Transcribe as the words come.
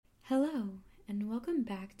Hello, and welcome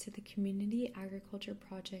back to the Community Agriculture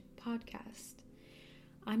Project podcast.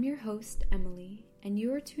 I'm your host, Emily, and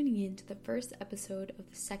you are tuning in to the first episode of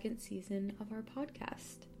the second season of our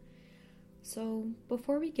podcast. So,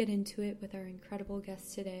 before we get into it with our incredible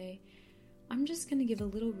guest today, I'm just going to give a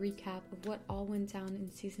little recap of what all went down in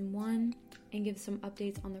season 1 and give some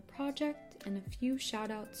updates on the project and a few shout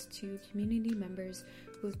outs to community members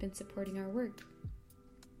who have been supporting our work.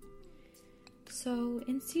 So,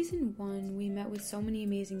 in season 1, we met with so many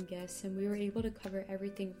amazing guests and we were able to cover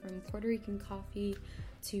everything from Puerto Rican coffee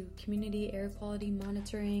to community air quality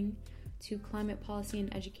monitoring to climate policy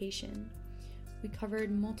and education. We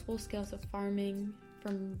covered multiple scales of farming,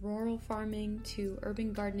 from rural farming to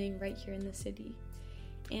urban gardening right here in the city.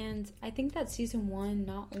 And I think that season 1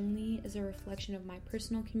 not only is a reflection of my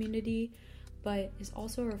personal community, but is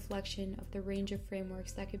also a reflection of the range of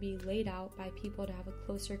frameworks that could be laid out by people to have a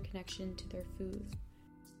closer connection to their food.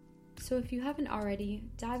 So if you haven't already,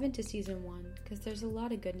 dive into season 1 because there's a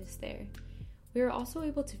lot of goodness there. We were also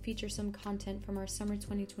able to feature some content from our summer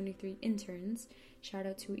 2023 interns. Shout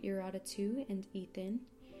out to Irada2 and Ethan.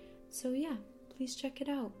 So yeah, please check it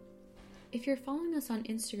out. If you're following us on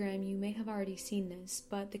Instagram, you may have already seen this,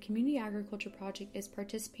 but the Community Agriculture Project is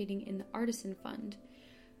participating in the Artisan Fund.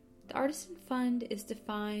 The Artisan Fund is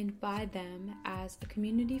defined by them as a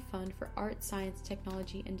community fund for art, science,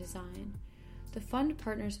 technology, and design. The fund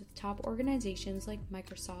partners with top organizations like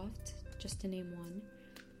Microsoft, just to name one,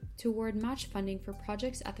 to award match funding for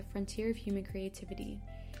projects at the frontier of human creativity.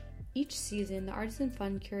 Each season, the Artisan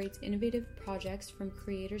Fund curates innovative projects from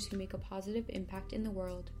creators who make a positive impact in the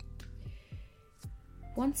world.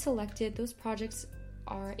 Once selected, those projects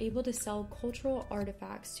are able to sell cultural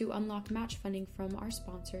artifacts to unlock match funding from our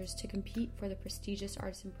sponsors to compete for the prestigious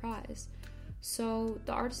Artisan Prize. So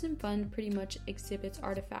the Artisan Fund pretty much exhibits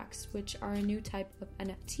artifacts, which are a new type of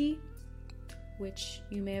NFT, which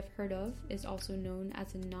you may have heard of, is also known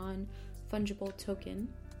as a non-fungible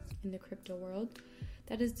token in the crypto world,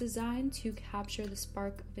 that is designed to capture the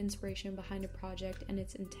spark of inspiration behind a project and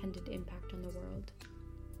its intended impact on the world.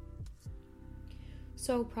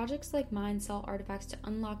 So projects like mine sell artifacts to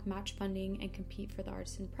unlock match funding and compete for the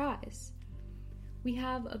Artisan Prize. We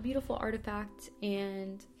have a beautiful artifact,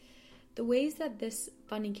 and the ways that this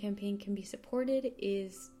funding campaign can be supported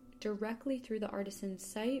is directly through the Artisan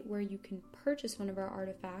site, where you can purchase one of our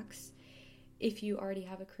artifacts if you already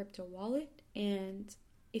have a crypto wallet, and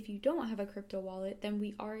if you don't have a crypto wallet, then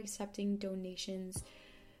we are accepting donations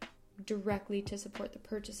directly to support the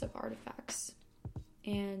purchase of artifacts.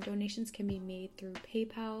 And donations can be made through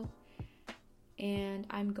PayPal, and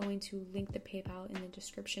I'm going to link the PayPal in the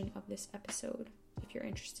description of this episode if you're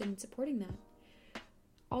interested in supporting that.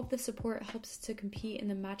 All of the support helps to compete in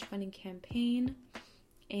the match funding campaign,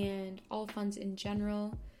 and all funds in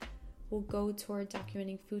general will go toward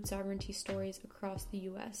documenting food sovereignty stories across the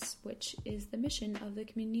US, which is the mission of the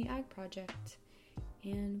Community Ag Project.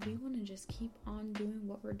 And we want to just keep on doing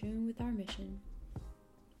what we're doing with our mission.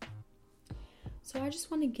 So I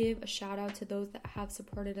just want to give a shout out to those that have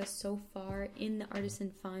supported us so far in the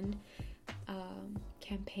Artisan Fund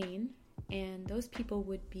campaign. And those people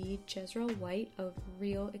would be Jezreel White of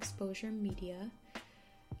Real Exposure Media.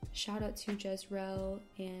 Shout out to Jezreel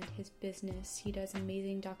and his business. He does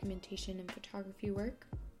amazing documentation and photography work.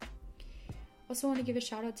 Also want to give a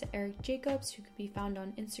shout out to Eric Jacobs, who could be found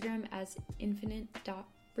on Instagram as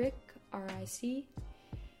infinite.rick, R-I-C.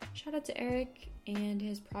 Shout out to Eric and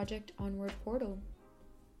his project Onward Portal.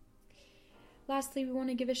 Lastly, we want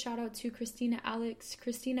to give a shout out to Christina Alex.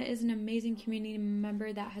 Christina is an amazing community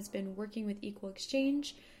member that has been working with Equal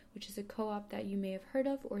Exchange, which is a co-op that you may have heard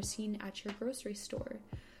of or seen at your grocery store.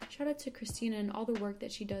 Shout out to Christina and all the work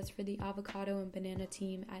that she does for the avocado and banana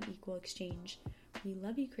team at Equal Exchange. We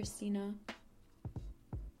love you, Christina.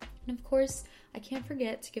 And of course, I can't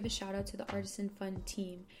forget to give a shout out to the Artisan Fund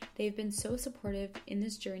team. They've been so supportive in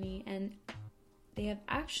this journey, and they have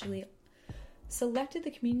actually selected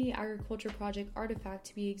the Community Agriculture Project artifact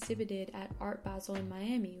to be exhibited at Art Basel in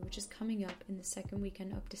Miami, which is coming up in the second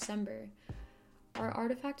weekend of December. Our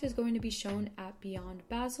artifact is going to be shown at Beyond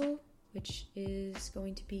Basel, which is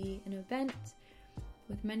going to be an event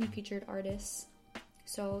with many featured artists.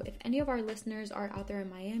 So if any of our listeners are out there in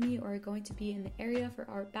Miami or are going to be in the area for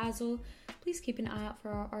Art Basel, please keep an eye out for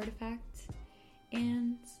our artifact.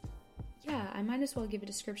 And yeah, I might as well give a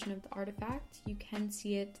description of the artifact. You can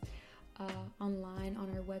see it online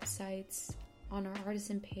on our websites, on our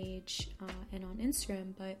Artisan page, and on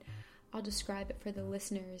Instagram, but I'll describe it for the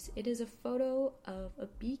listeners. It is a photo of a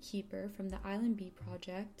beekeeper from the Island Bee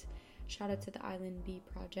Project. Shout out to the Island Bee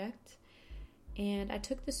Project. And I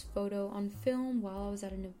took this photo on film while I was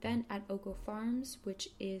at an event at Oko Farms, which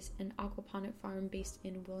is an aquaponic farm based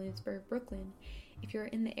in Williamsburg, Brooklyn. If you're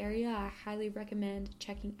in the area, I highly recommend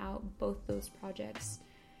checking out both those projects.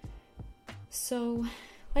 So,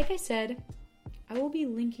 like I said, I will be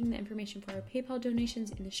linking the information for our PayPal donations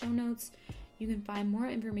in the show notes. You can find more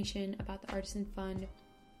information about the Artisan Fund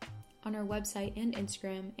on our website and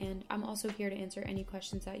Instagram, and I'm also here to answer any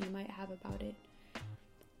questions that you might have about it.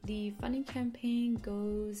 The funding campaign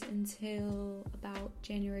goes until about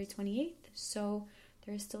January 28th, so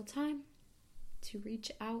there's still time to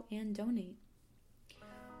reach out and donate.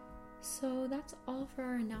 So that's all for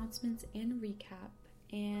our announcements and recap.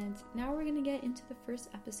 And now we're going to get into the first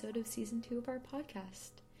episode of season 2 of our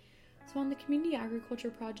podcast. So on the Community Agriculture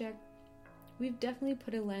Project, we've definitely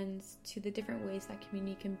put a lens to the different ways that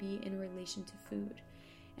community can be in relation to food.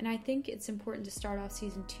 And I think it's important to start off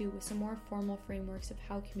season 2 with some more formal frameworks of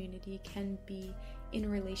how community can be in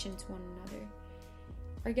relation to one another.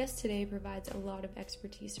 Our guest today provides a lot of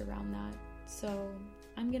expertise around that. So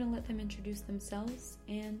I'm going to let them introduce themselves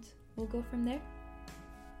and we'll go from there.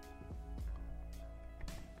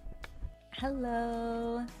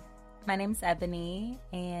 Hello, my name's Ebony,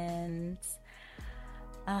 and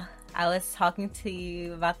I was talking to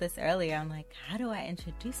you about this earlier. I'm like, how do I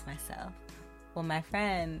introduce myself? Well, my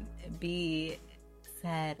friend B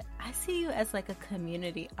said, I see you as like a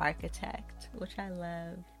community architect, which I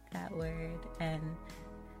love that word, and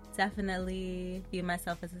definitely view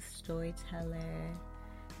myself as a storyteller,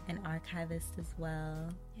 an archivist as well.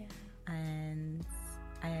 Yeah. And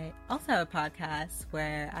I also have a podcast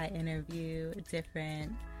where I interview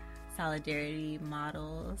different solidarity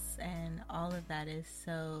models, and all of that is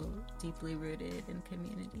so deeply rooted in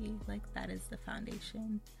community. Like, that is the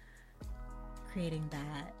foundation. Creating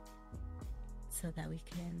that so that we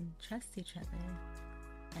can trust each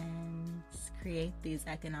other and create these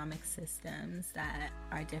economic systems that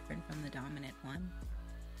are different from the dominant one.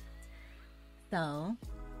 So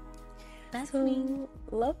that's me.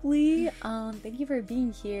 Lovely. Thank you for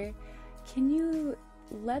being here. Can you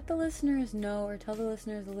let the listeners know, or tell the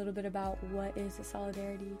listeners a little bit about what is the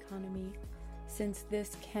solidarity economy, since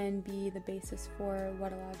this can be the basis for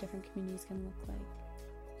what a lot of different communities can look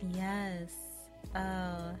like? Yes.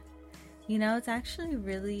 It's actually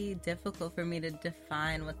really difficult for me to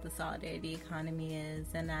define what the solidarity economy is,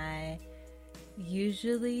 and I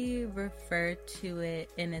usually refer to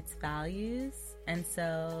it in its values. And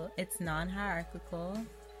so it's non-hierarchical.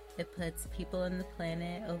 It puts people and the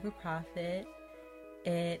planet over profit.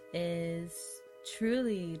 It is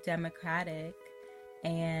truly democratic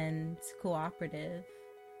and cooperative.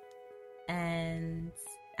 And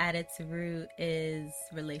at its root is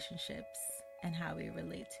relationships and how we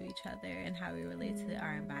relate to each other and how we relate to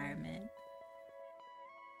our environment.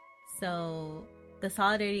 So the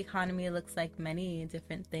solidarity economy looks like many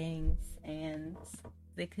different things, and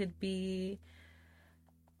they could be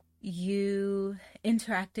you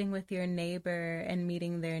interacting with your neighbor and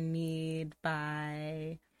meeting their need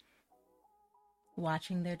by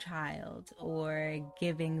watching their child or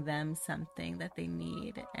giving them something that they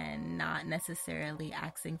need, and not necessarily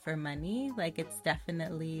asking for money. Like, it's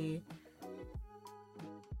definitely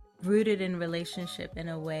rooted in relationship in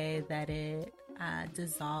a way that it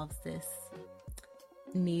dissolves this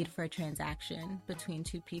need for a transaction between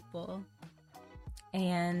two people.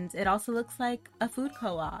 And it also looks like a food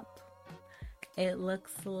co-op. It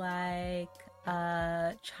looks like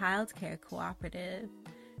a childcare cooperative.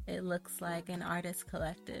 It looks like an artist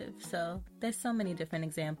collective. So there's so many different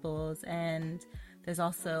examples, and there's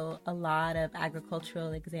also a lot of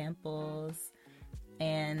agricultural examples.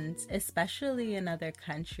 And especially in other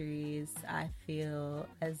countries, I feel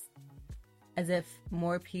as if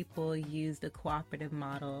more people use the cooperative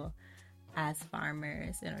model as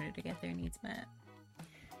farmers in order to get their needs met.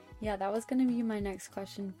 Yeah, that was going to be my next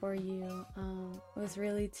question for you. Was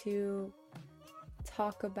really to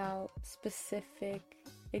talk about specific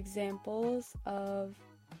examples of,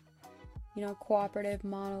 cooperative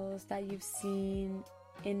models that you've seen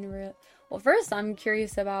in real. Well, first, I'm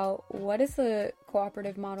curious about what is the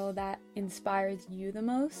cooperative model that inspires you the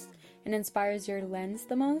most and inspires your lens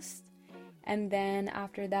the most, and then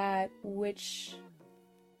after that, which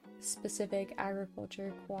specific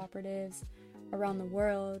agriculture cooperatives around the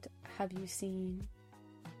world have you seen,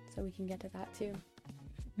 so we can get to that too.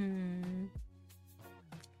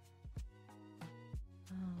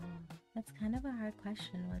 That's kind of a hard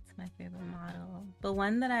question. What's my favorite model? But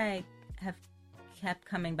one that I have kept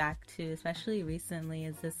coming back to, especially recently,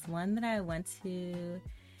 is this one that I went to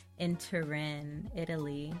in Turin,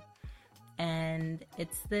 Italy. And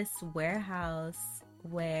it's this warehouse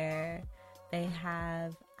where They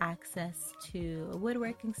have access to a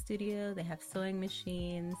woodworking studio. They have sewing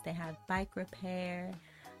machines. They have bike repair,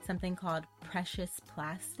 something called precious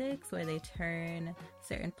plastics, where they turn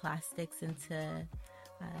certain plastics into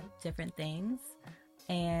different things.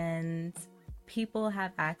 And people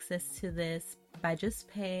have access to this by just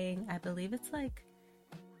paying, I believe it's like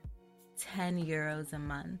 10 euros a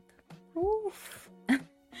month. Oof.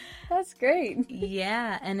 That's great.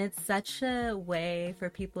 Yeah, and it's such a way for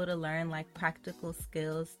people to learn like practical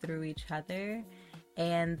skills through each other.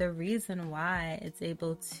 And the reason why it's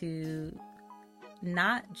able to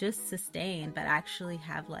not just sustain, but actually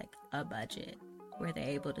have like a budget where they're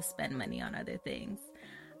able to spend money on other things,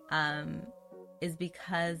 is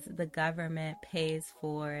because the government pays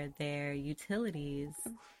for their utilities.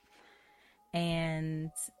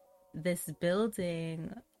 And this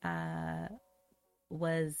building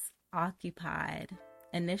was occupied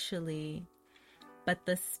initially, but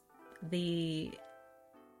the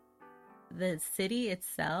city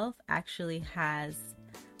itself actually has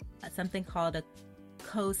something called a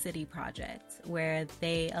co-city project, where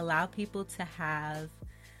they allow people to have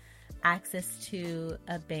access to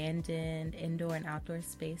abandoned indoor and outdoor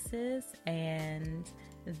spaces, and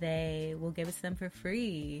they will give it to them for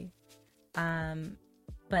free,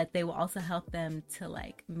 but they will also help them to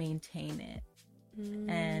like maintain it.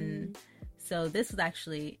 And so this was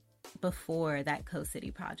actually before that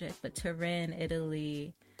co-city project, but Turin,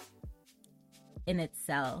 Italy in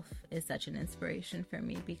itself is such an inspiration for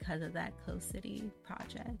me because of that co-city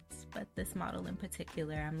project. But this model in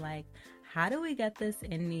particular, I'm like, how do we get this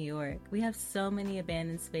in New York? We have so many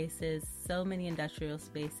abandoned spaces, so many industrial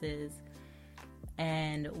spaces,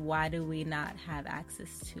 and why do we not have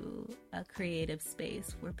access to a creative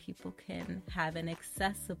space where people can have an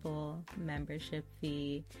accessible membership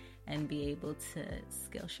fee and be able to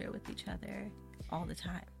skill share with each other all the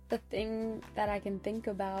time? The thing that I can think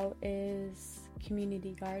about is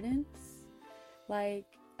community gardens. Like,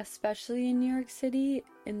 especially in New York City,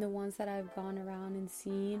 in the ones that I've gone around and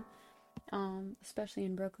seen, especially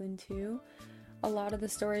in Brooklyn too, a lot of the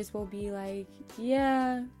stories will be like,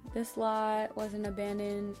 yeah, this lot was an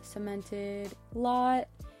abandoned, cemented lot,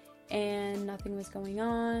 and nothing was going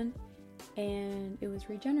on, and it was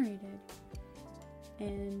regenerated.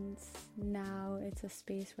 And now it's a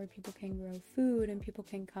space where people can grow food, and people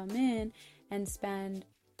can come in and spend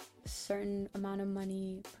a certain amount of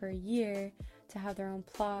money per year to have their own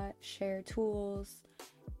plot, share tools,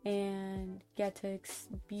 and get to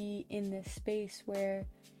be in this space where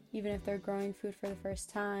even if they're growing food for the first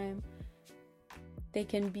time, they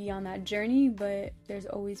can be on that journey, but there's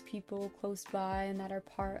always people close by and that are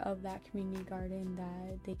part of that community garden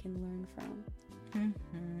that they can learn from.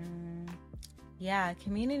 Yeah,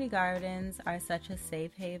 community gardens are such a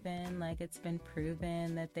safe haven. Like, it's been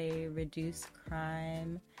proven that they reduce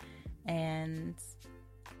crime. And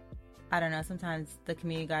I don't know, sometimes the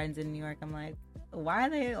community gardens in New York, I'm like, why are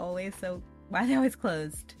they always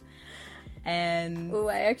closed? And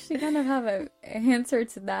I actually kind of have an answer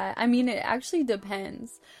to that. I mean, it actually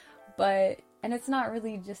depends, and it's not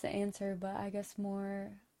really just an answer, but I guess more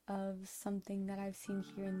of something that I've seen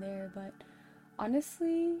here and there. But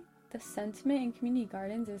honestly, the sentiment in community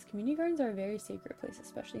gardens is community gardens are a very sacred place,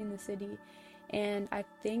 especially in the city. And I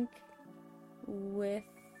think with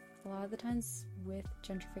a lot of the times with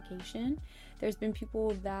gentrification, there's been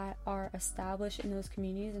people that are established in those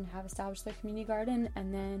communities and have established their community garden,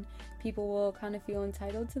 and then people will kind of feel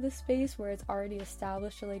entitled to the space where it's already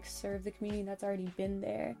established to like serve the community that's already been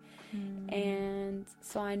there. And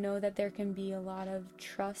so I know that there can be a lot of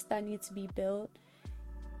trust that needs to be built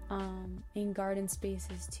in garden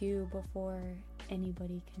spaces too before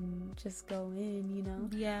anybody can just go in, you know?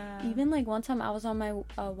 Yeah. Even like one time I was on my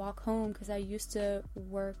walk home, because I used to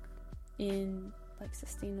work in like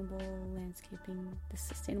sustainable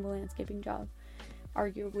landscaping job.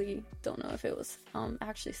 Arguably, don't know if it was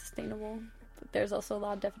actually sustainable, but there's also a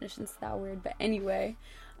lot of definitions to that word. But anyway,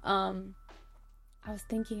 I was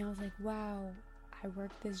like, wow, I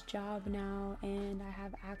work this job now and I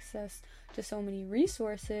have access to so many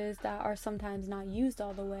resources that are sometimes not used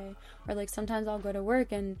all the way. Or like sometimes I'll go to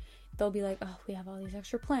work and they'll be like, oh, we have all these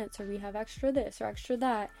extra plants, or we have extra this or extra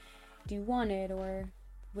that, do you want it? Or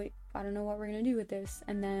wait, I don't know what we're gonna do with this.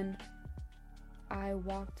 And then I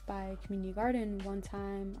walked by a community garden one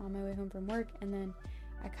time on my way home from work, and then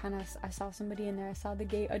I saw somebody in there. I saw the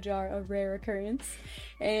gate ajar, a rare occurrence,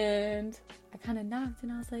 and I kind of knocked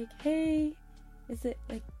and I was like, hey, is it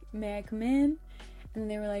like, may I come in? And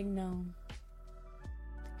they were like, no,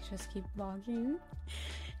 just keep walking.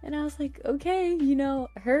 And I was like, okay,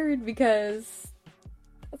 heard, because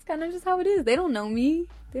that's kind of just how it is. They don't know me.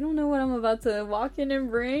 They don't know what I'm about to walk in and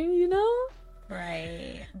bring, you know?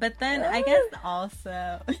 Right. But then I guess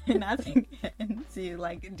also, not to get into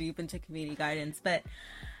like deep into community gardens, but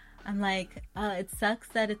I'm like, it sucks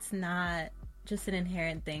that it's not just an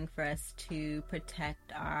inherent thing for us to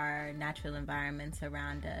protect our natural environments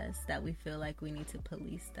around us, that we feel like we need to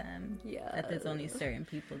police them. Yeah. That there's only certain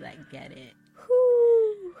people that get it.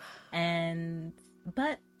 Whew.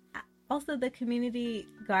 But also the community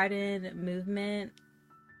garden movement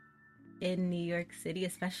in New York City,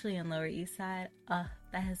 especially in Lower East Side, that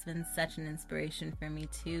has been such an inspiration for me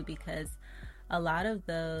too, because a lot of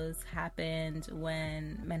those happened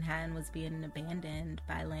when Manhattan was being abandoned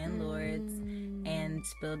by landlords and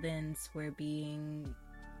buildings were being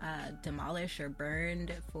demolished or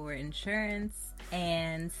burned for insurance.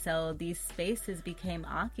 And so these spaces became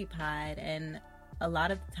occupied, and a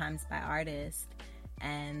lot of the times by artists,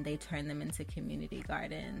 and they turned them into community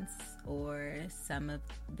gardens, or some of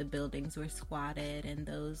the buildings were squatted and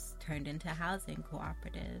those turned into housing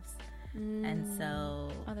cooperatives. And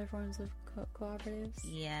so other forms of cooperatives.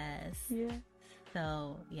 Yes. Yeah.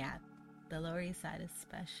 So yeah, the Lower East Side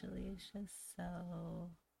especially is just so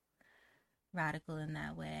radical in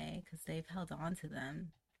that way, because they've held on to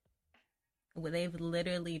them. They've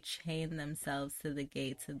literally chained themselves to the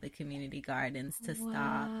gates of the community gardens to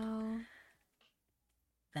stop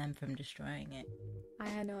them from destroying it. I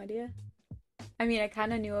had no idea. I mean, I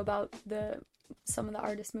kind of knew about some of the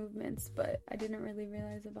artist movements, but I didn't really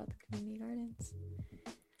realize about the community gardens.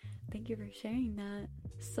 Thank you for sharing that.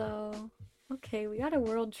 So, okay, we got a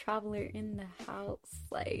world traveler in the house.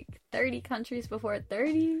 Like 30 countries before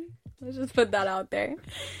 30. Let's just put that out there.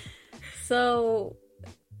 So,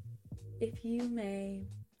 if you may,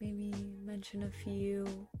 maybe mention a few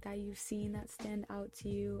that you've seen that stand out to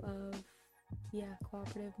you of,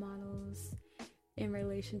 cooperative models in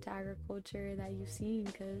relation to agriculture that you've seen,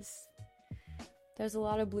 because there's a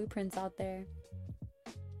lot of blueprints out there.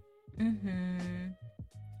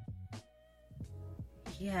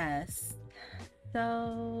 Yes.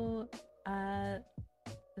 So,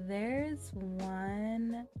 there's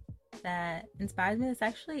one that inspires me. It's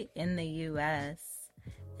actually in the U.S.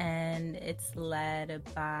 and it's led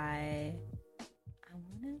by, I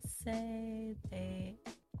want to say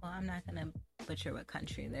I'm not going to butcher what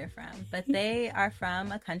country they're from, but they are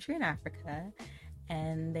from a country in Africa,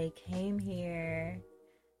 and they came here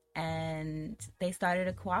and they started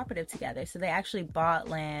a cooperative together. So they actually bought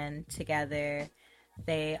land together.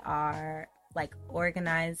 They are like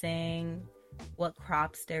organizing what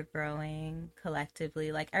crops they're growing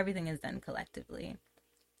collectively. Like everything is done collectively.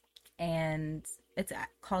 And it's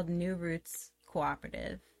called New Roots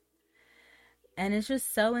Cooperative. And it's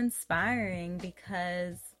just so inspiring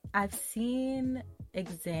because I've seen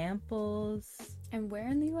examples. And where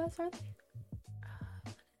in the U.S. are they?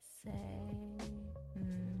 I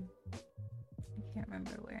can't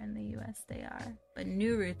remember where in the U.S. they are, but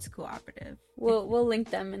New Roots Cooperative. We'll link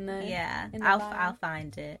them in the I'll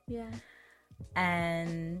find it. Yeah.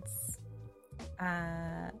 And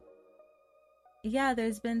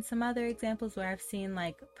there's been some other examples where I've seen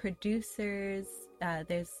like producers.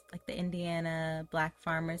 There's like the Indiana Black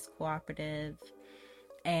Farmers Cooperative,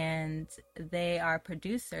 and they are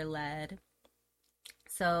producer led.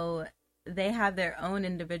 So they have their own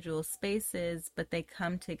individual spaces, but they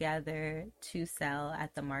come together to sell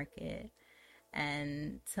at the market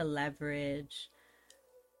and to leverage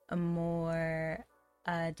a more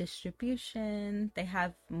distribution. They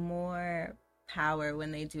have more power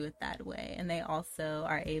when they do it that way, and they also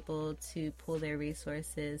are able to pull their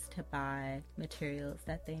resources to buy materials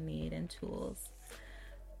that they need and tools.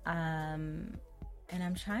 And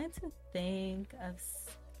I'm trying to think of,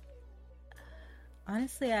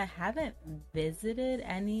 honestly, I haven't visited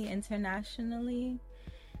any internationally,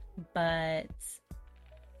 but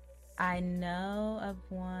I know of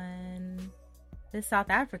one, the South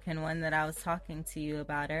African one that I was talking to you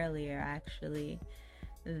about earlier. Actually,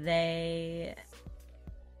 they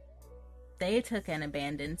took an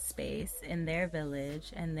abandoned space in their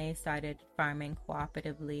village and they started farming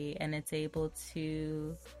cooperatively, and it's able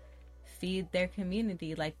to feed their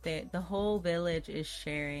community. Like the whole village is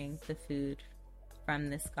sharing the food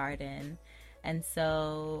from this garden. And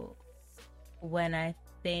so when I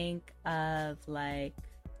think of like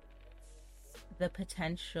the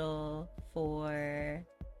potential for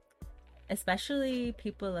especially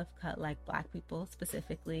people of color, like Black people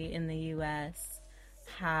specifically in the US,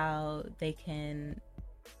 how they can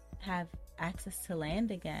have access to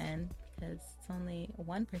land again, because it's only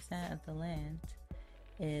 1% of the land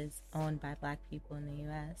is owned by Black people in the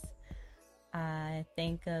US. I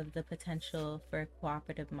think of the potential for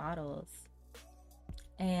cooperative models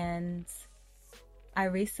And I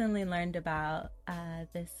recently learned about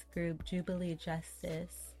this group, Jubilee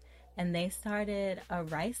Justice, and they started a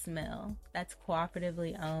rice mill that's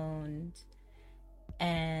cooperatively owned.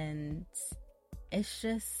 And it's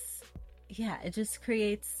just, yeah, it just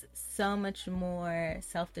creates so much more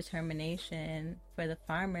self-determination for the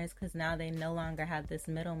farmers, because now they no longer have this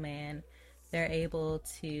middleman. They're able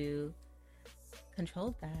to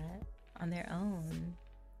control that on their own.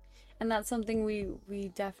 And that's something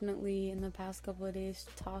we definitely in the past couple of days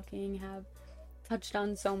talking have touched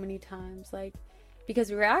on so many times, like, because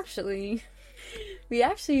we actually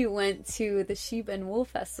went to the Sheep and Wool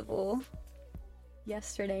Festival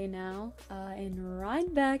yesterday now in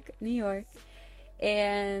Rhinebeck, New York,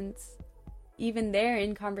 and even there,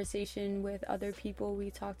 in conversation with other people,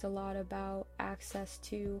 we talked a lot about access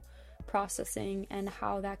to processing and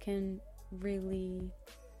how that can really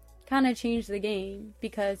kind of change the game.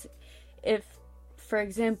 Because if, for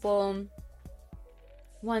example,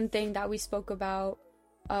 one thing that we spoke about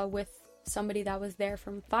with somebody that was there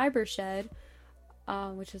from Fibershed,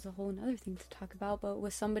 which is a whole nother thing to talk about, but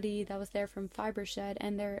with somebody that was there from Fibershed,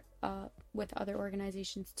 and they're with other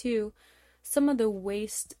organizations too, some of the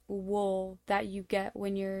waste wool that you get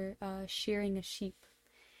when you're shearing a sheep,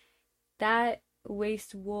 that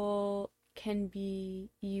waste wool can be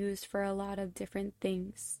used for a lot of different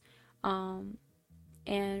things.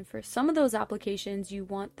 And for some of those applications, you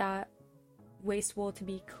want that waste wool to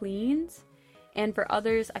be cleaned. And for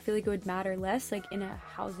others, I feel like it would matter less, like in a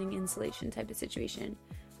housing insulation type of situation.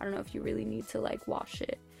 I don't know if you really need to like wash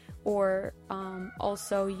it. Or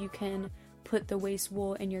also you can put the waste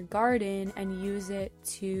wool in your garden and use it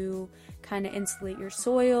to kind of insulate your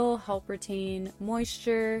soil, help retain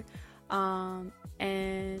moisture, and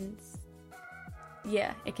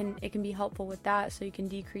yeah, it can be helpful with that, so you can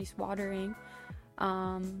decrease watering.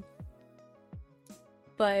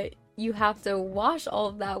 But you have to wash all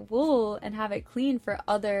of that wool and have it clean for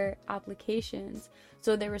other applications.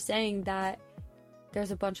 So they were saying that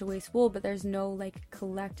there's a bunch of waste wool, but there's no like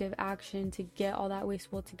collective action to get all that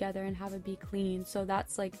waste wool together and have it be clean. So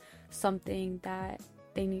that's like something that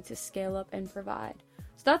they need to scale up and provide.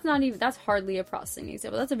 So that's hardly a processing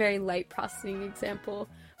example. That's a very light processing example.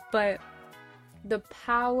 But the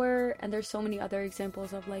power, and there's so many other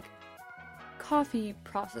examples of like coffee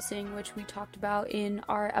processing, which we talked about in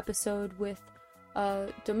our episode with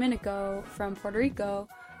Domenico from Puerto Rico,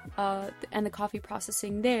 and the coffee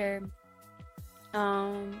processing there.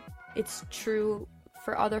 It's true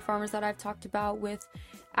for other farmers that I've talked about with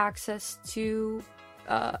access to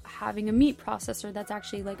having a meat processor that's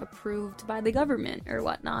actually like approved by the government or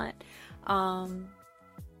whatnot.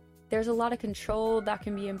 There's a lot of control that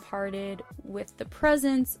can be imparted with the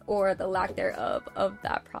presence or the lack thereof of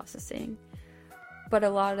that processing. But a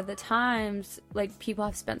lot of the times, like, people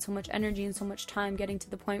have spent so much energy and so much time getting to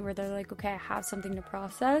the point where they're like, okay, I have something to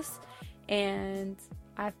process. And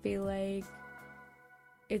I feel like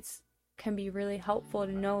can be really helpful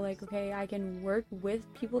to know, like, okay, I can work with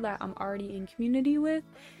people that I'm already in community with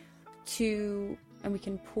and we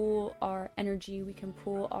can pool our energy, we can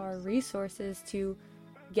pool our resources to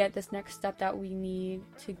get this next step that we need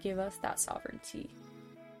to give us that sovereignty.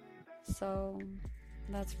 So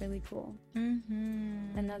that's really cool.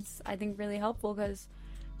 Mm-hmm. And that's, I think, really helpful because,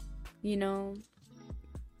 you know,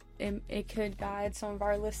 it could guide some of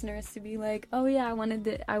our listeners to be like, oh yeah, I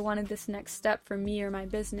wanted this next step for me or my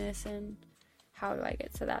business, and how do I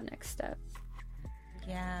get to that next step?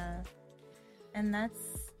 Yeah. And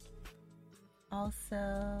that's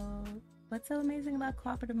also what's so amazing about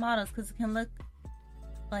cooperative models, because it can look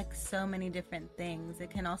like so many different things.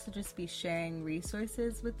 It can also just be sharing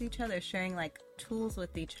resources with each other, sharing like tools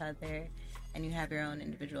with each other, and you have your own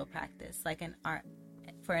individual practice. Like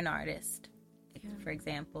for an artist, for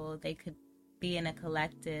example, they could be in a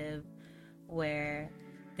collective where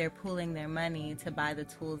they're pooling their money to buy the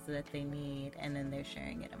tools that they need, and then they're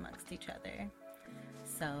sharing it amongst each other.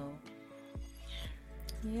 So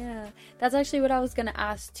yeah, that's actually what I was gonna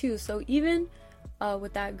ask too. So even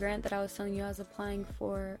with that grant that I was telling you I was applying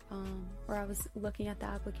for, or I was looking at the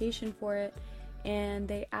application for it, and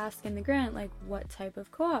they ask in the grant, like, what type of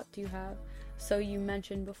co-op do you have? So you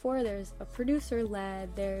mentioned before there's a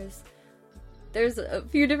producer-led, there's a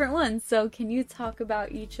few different ones. So can you talk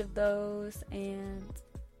about each of those and,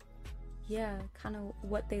 yeah, kind of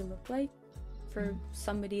what they look like for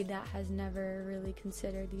somebody that has never really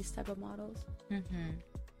considered these type of models? Mm-hmm.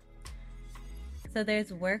 So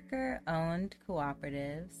there's worker-owned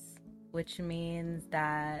cooperatives, which means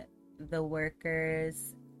that the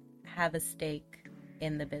workers have a stake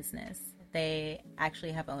in the business. They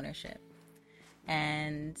actually have ownership.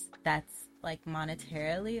 And that's like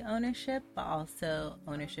monetarily ownership, but also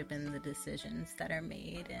ownership in the decisions that are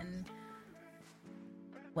made and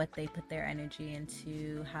what they put their energy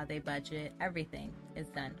into, how they budget. Everything is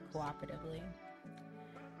done cooperatively.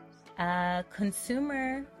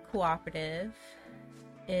 Consumer cooperative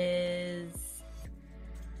is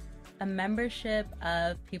a membership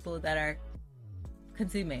of people that are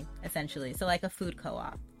consuming, essentially. So like a food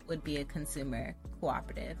co-op would be a consumer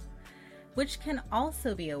cooperative, which can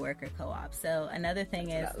also be a worker co-op. So another thing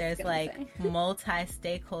is there's like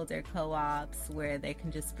multi-stakeholder co-ops where there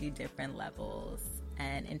can just be different levels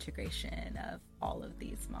and integration of all of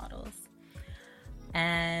these models.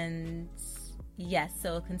 And yes,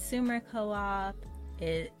 so a consumer co-op,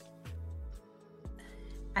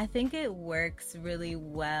 I think it works really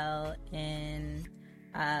well in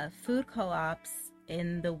food co-ops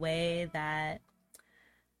in the way that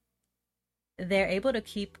they're able to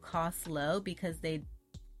keep costs low because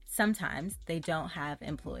sometimes they don't have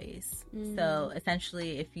employees. So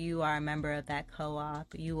essentially, if you are a member of that co-op,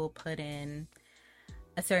 you will put in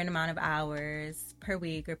a certain amount of hours per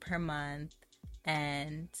week or per month,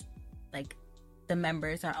 and like the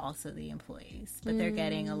members are also the employees, but they're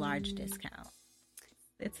getting a large discount.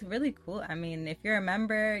 It's really cool. I mean, if you're a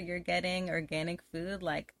member, you're getting organic food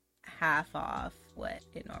like half off what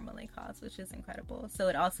it normally costs, which is incredible. So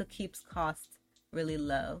it also keeps costs really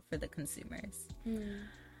low for the consumers.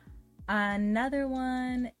 Another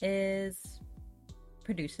one is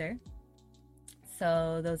producer.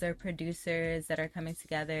 So those are producers that are coming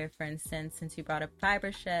together. For instance, since you brought up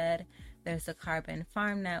Fiber Shed, there's a Carbon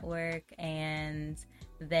Farm Network, and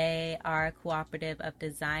they are a cooperative of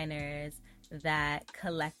designers that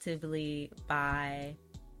collectively buy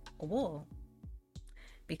wool,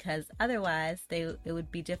 because otherwise it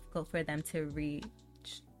would be difficult for them to reach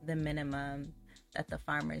the minimum that the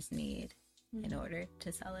farmers need in order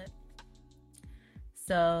to sell it.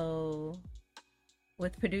 So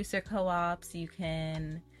with producer co-ops, you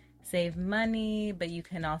can save money, but you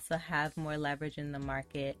can also have more leverage in the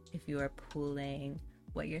market if you are pooling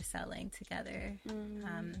what you're selling together.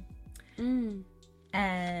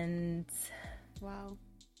 And wow,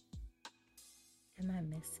 am I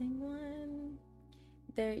missing one?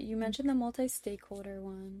 There, you mentioned the multi-stakeholder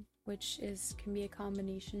one, which can be a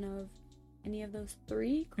combination of any of those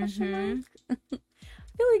three question marks.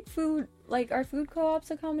 I feel like are food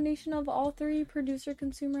co-ops a combination of all three: producer,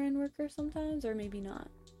 consumer, and worker sometimes, or maybe not?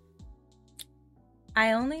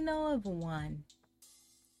 I only know of one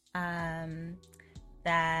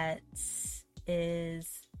that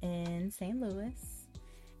is in St. Louis,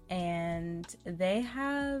 and they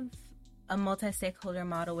have a multi-stakeholder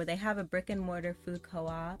model where they have a brick and mortar food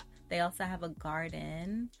co-op. They also have a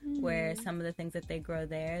garden where some of the things that they grow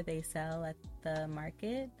there, they sell at the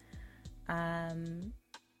market.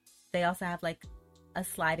 They also have like a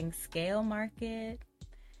sliding scale market.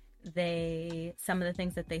 Some of the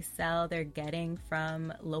things that they sell, they're getting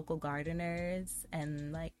from local gardeners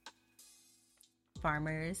and like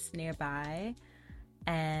farmers nearby.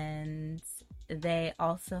 And they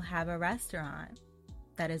also have a restaurant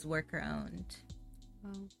that is worker owned.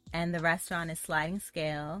 Wow. And the restaurant is sliding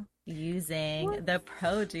scale using the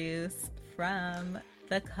produce from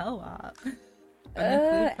the co-op.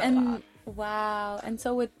 And wow. And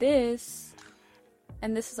so with this,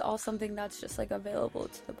 and this is all something that's just like available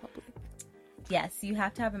to the public. Yes, you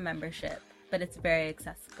have to have a membership, but it's very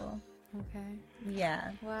accessible. Okay.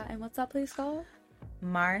 Yeah. Wow. And what's that place called?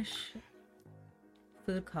 Marsh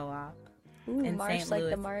Food Co-op. Ooh, in Marsh, St. like Louis.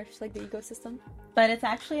 the marsh, like the ecosystem. But it's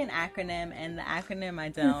actually an acronym, and the acronym I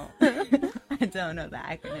don't I don't know the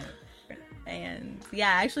acronym. And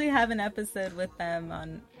yeah, I actually have an episode with them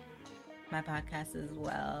on my podcast as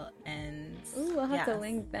well. And ooh, I'll have to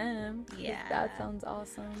link them. Yeah, that sounds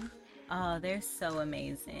awesome. Oh, they're so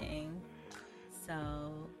amazing.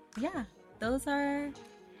 So yeah, those are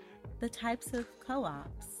the types of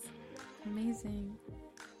co-ops. Amazing.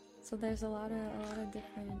 So there's a lot of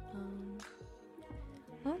different,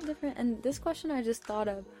 and this question I just thought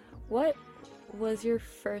of, what was your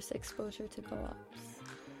first exposure to co-ops?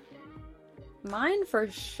 Mine for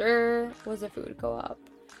sure was a food co-op,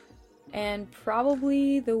 and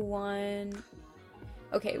probably the one,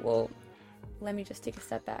 okay, well, let me just take a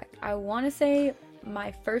step back. I want to say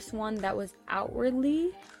my first one that was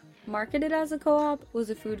outwardly marketed as a co-op was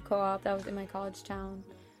a food co-op that was in my college town,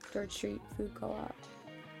 George Street Food Co-op.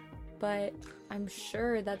 But I'm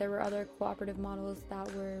sure that there were other cooperative models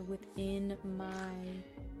that were within my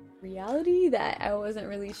reality that I wasn't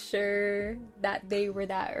really sure that they were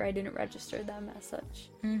that, or I didn't register them as such.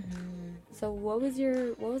 So what was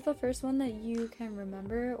the first one that you can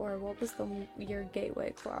remember, or what was your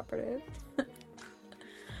gateway cooperative?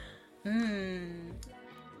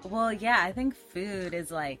 Well, yeah, I think food is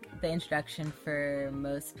like the introduction for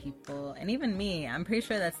most people, and even me. I'm pretty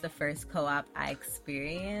sure that's the first co-op I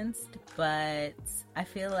experienced, but I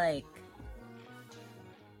feel like,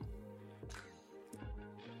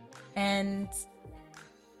 and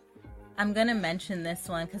I'm gonna mention this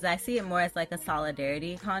one because I see it more as like a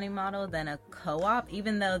solidarity economy model than a co-op,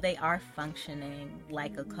 even though they are functioning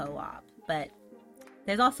like a co-op. But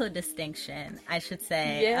there's also a distinction, I should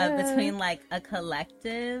say, between like a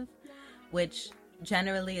collective, which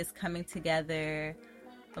generally is coming together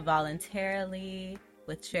voluntarily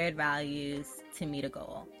with shared values to meet a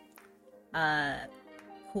goal.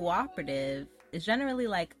 Cooperative is generally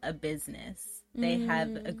like a business. They have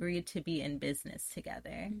agreed to be in business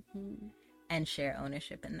together and share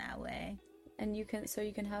ownership in that way. And you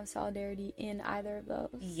can have solidarity in either of those.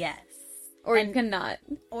 Yes. Or you cannot.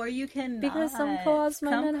 Or you cannot. Because some co-ops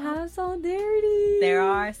might not have solidarity. There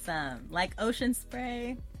are some. Like Ocean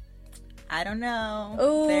Spray. I don't know.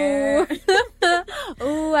 Oh.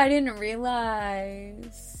 Oh, I didn't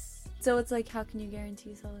realize. So it's like, how can you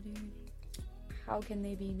guarantee solidarity? How can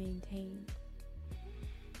they be maintained?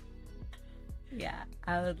 Yeah,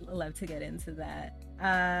 I would love to get into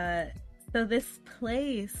that. So this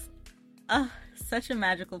place, such a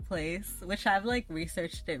magical place, which I've like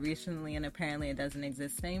researched it recently, and apparently it doesn't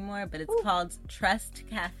exist anymore, but it's called Trust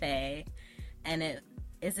Cafe, and it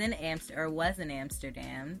is in was in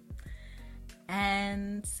Amsterdam,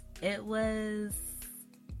 and it was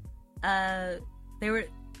there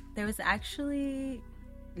was actually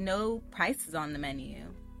no prices on the menu.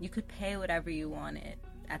 You could pay whatever you wanted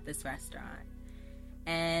at this restaurant,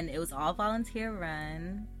 and it was all volunteer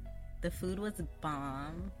run. The food was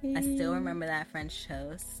bomb. I still remember that French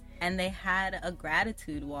toast. And they had a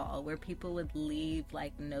gratitude wall where people would leave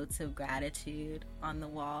like notes of gratitude on the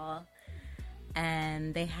wall.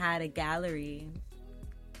 And they had a gallery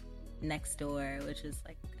next door, which is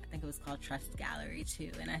like, I think it was called Trust Gallery too.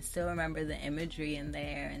 And I still remember the imagery in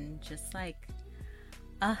there, and just like,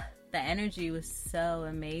 the energy was so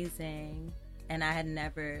amazing. And I had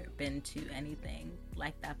never been to anything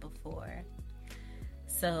like that before.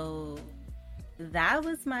 So that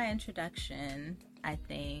was my introduction, I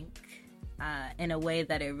think, in a way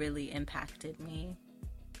that it really impacted me.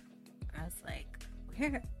 I was like,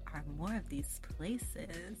 where are more of these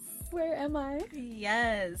places? Where am I?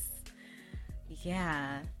 Yes.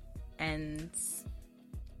 Yeah. And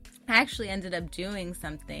I actually ended up doing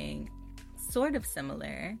something sort of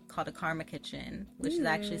similar called a Karma Kitchen, which is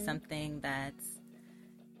actually something that's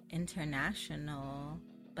international.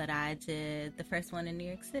 But I did the first one in New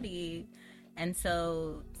York City. And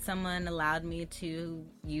so someone allowed me to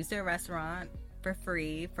use their restaurant for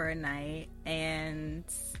free for a night. And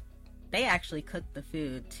they actually cooked the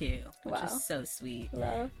food too, which is so sweet.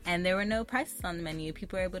 Wow. And there were no prices on the menu.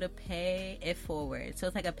 People were able to pay it forward. So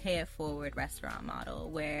it's like a pay it forward restaurant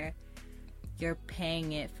model where you're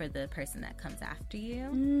paying it for the person that comes after you.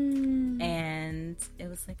 And it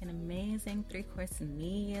was like an amazing 3-course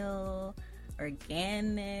meal,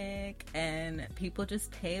 organic, and people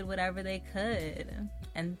just paid whatever they could.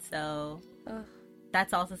 And so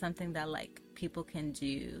that's also something that like people can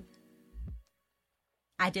do.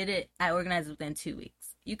 I organized it within 2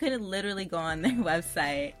 weeks. You could literally go on their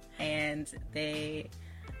website and they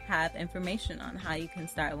have information on how you can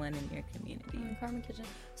start one in your community. Karma Kitchen.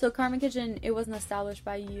 So Karma Kitchen, it wasn't established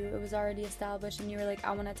by you. It was already established and you were like,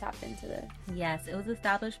 I want to tap into this. Yes, it was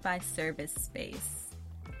established by Service Space,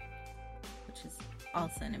 which is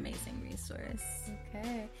also an amazing resource.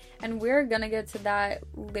 Okay. And we're going to get to that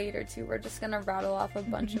later too. We're just going to rattle off a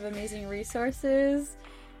bunch of amazing resources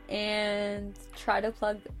and try to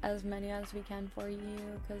plug as many as we can for you,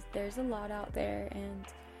 because there's a lot out there. And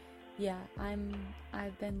yeah,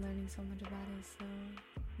 I've been learning so much about it. So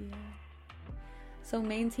yeah. So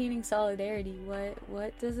maintaining solidarity,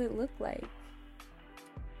 what does it look like?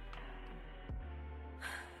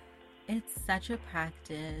 It's such a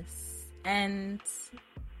practice, and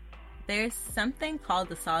there's something called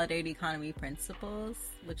the Solidarity Economy Principles,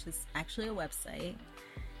 which is actually a website,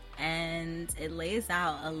 and it lays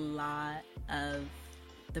out a lot of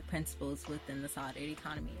the principles within the solidarity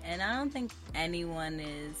economy. And I don't think anyone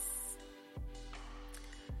is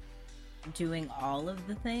doing all of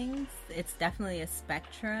the things. It's definitely a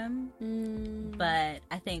spectrum, but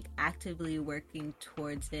I think actively working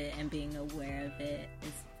towards it and being aware of it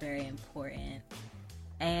is very important.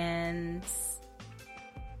 And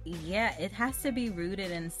Yeah, it has to be rooted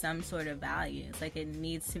in some sort of values. Like, it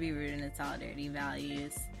needs to be rooted in solidarity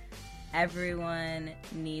values. Everyone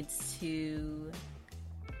needs to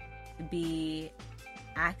be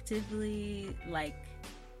actively, like,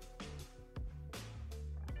 I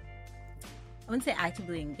wouldn't say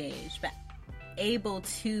actively engaged, but able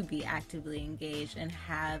to be actively engaged and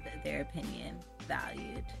have their opinion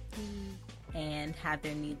valued and have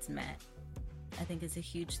their needs met. I think is a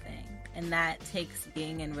huge thing. And that takes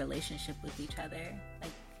being in relationship with each other.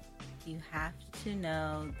 Like, you have to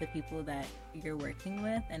know the people that you're working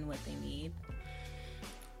with and what they need.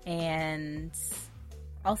 And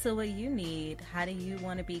also what you need. How do you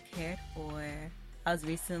want to be cared for? I was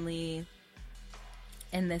recently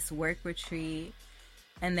in this work retreat,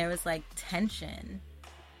 and there was like tension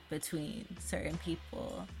between certain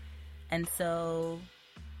people. And so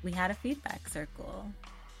we had a feedback circle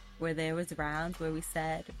where there was rounds where we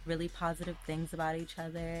said really positive things about each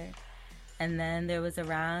other. And then there was a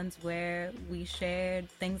round where we shared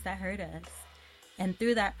things that hurt us. And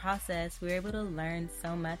through that process, we were able to learn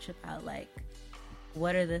so much about, like,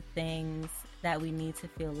 what are the things that we need to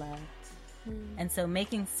feel loved. And so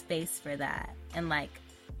making space for that and, like,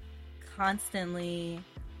 constantly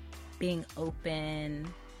being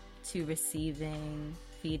open to receiving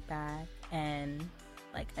feedback and,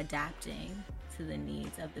 like, adapting to the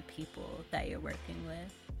needs of the people that you're working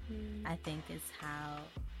with, I think is how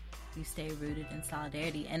you stay rooted in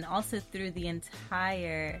solidarity. And also through the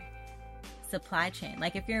entire supply chain.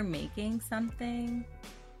 Like, if you're making something,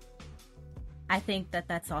 I think that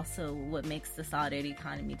that's also what makes the solidarity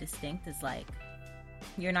economy distinct, is like,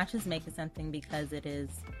 you're not just making something because it is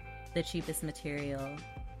the cheapest material,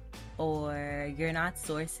 or you're not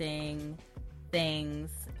sourcing things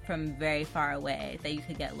from very far away that you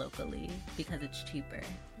could get locally because it's cheaper.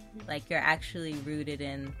 Like, you're actually rooted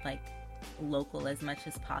in, like, local as much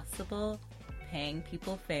as possible, paying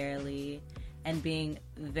people fairly, and being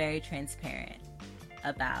very transparent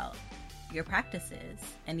about your practices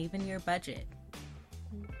and even your budget.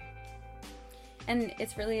 And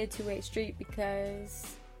it's really a two-way street,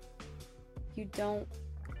 because you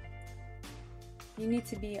need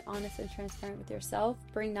to be honest and transparent with yourself,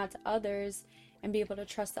 bring that to others, and be able to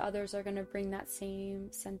trust that others are going to bring that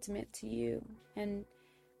same sentiment to you, and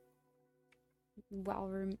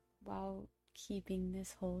while keeping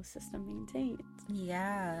this whole system maintained.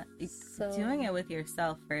 Yeah, so doing it with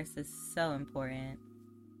yourself first is so important.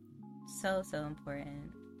 So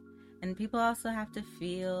important. And people also have to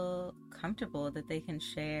feel comfortable that they can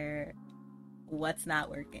share what's not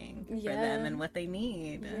working for them and what they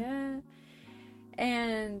need. Yeah.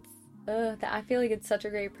 And I feel like it's such a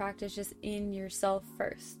great practice, just in yourself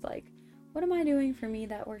first. Like, what am I doing for me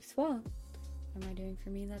that works well? What am I doing for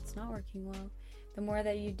me that's not working well? The more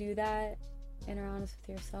that you do that and are honest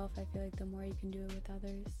with yourself, I feel like the more you can do it with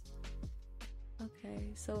others.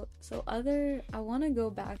 Okay, so I want to go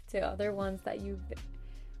back to other ones that you've,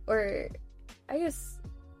 or I guess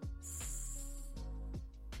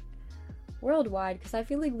worldwide, because I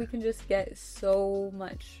feel like we can just get so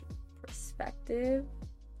much perspective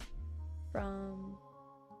from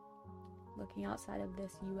looking outside of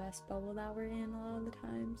this US bubble that we're in a lot of the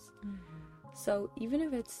times. So even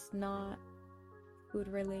if it's not food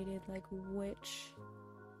related, like,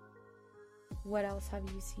 what else have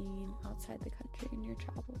you seen outside the country in your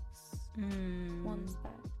travels? Ones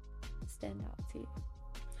that stand out to you?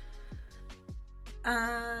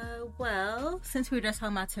 Well, since we were just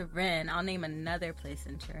talking about Turin, I'll name another place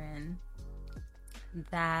in Turin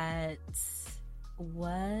that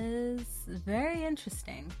was very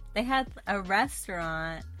interesting. They had a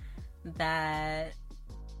restaurant that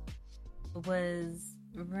was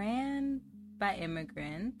ran by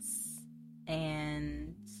immigrants,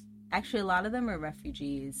 and actually a lot of them are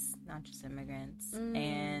refugees, not just immigrants.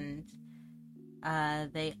 And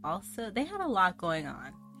they had a lot going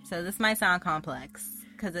on. So this might sound complex,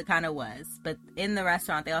 because it kind of was, but in the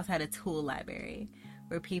restaurant they also had a tool library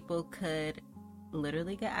where people could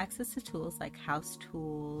literally get access to tools like house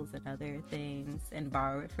tools and other things and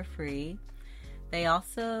borrow it for free. They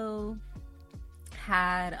also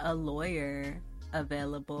had a lawyer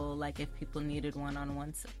available, like if people needed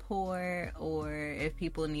one-on-one support or if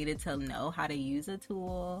people needed to know how to use a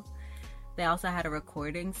tool. They also had a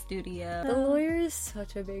recording studio. The lawyer is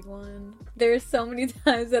such a big one. There's so many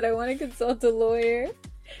times that I want to consult a lawyer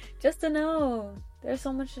just to know. There's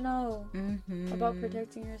so much to know about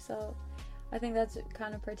protecting yourself. I think that's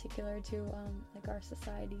kind of particular to like our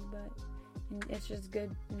society, but it's just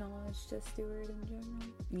good knowledge to steward in general.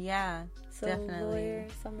 Yeah, so definitely. Lawyer,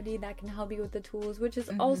 somebody that can help you with the tools, which is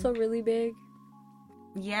also really big.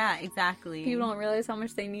 Yeah, exactly. People don't realize how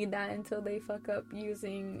much they need that until they fuck up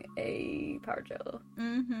using a power drill.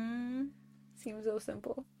 Mm-hmm. Seems so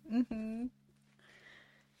simple. Mm-hmm.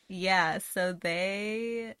 Yeah, so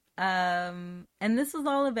they and this was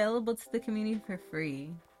all available to the community for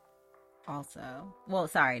free also. Well,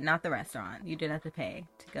 sorry, not the restaurant. You did have to pay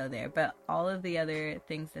to go there, but all of the other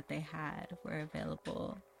things that they had were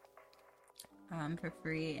available for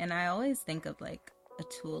free. And I always think of like a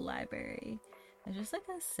tool library. It's just like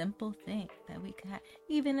a simple thing that we could have.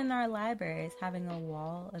 Even in our libraries, having a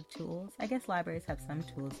wall of tools. I guess libraries have some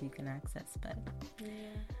tools you can access, but Yeah.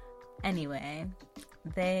 anyway,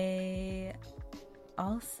 they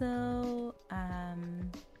also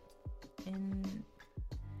in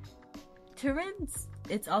Turin's,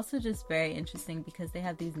 it's also just very interesting because they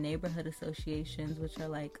have these neighborhood associations which are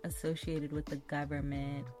like associated with the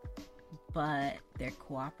government, but they're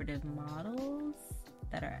cooperative models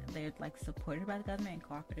they're like supported by the government and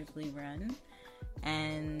cooperatively run.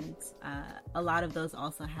 And a lot of those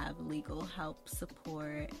also have legal help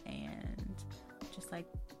support and just like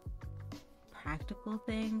practical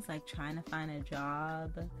things like trying to find a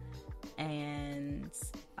job and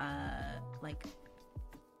like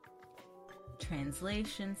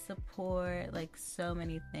translation support, like so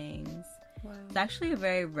many things. Wow. It's actually a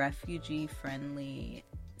very refugee friendly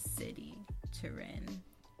city, Turin.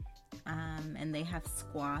 And they have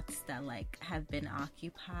squats that like have been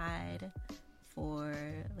occupied for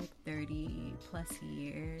like 30 plus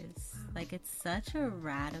years. Like it's such a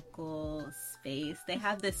radical space. They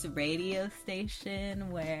have this radio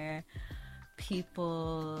station where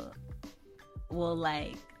people will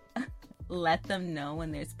like let them know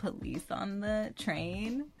when there's police on the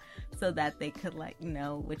train so that they could like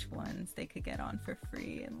know which ones they could get on for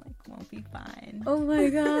free and like won't be fined. Oh my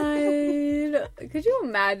god. Could you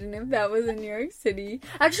imagine if that was in New York City?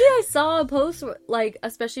 Actually, I saw a post like,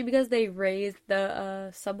 especially because they raised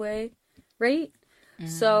the subway rate.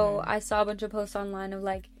 So I saw a bunch of posts online of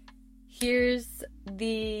like, here's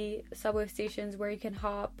the subway stations where you can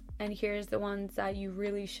hop, and here's the ones that you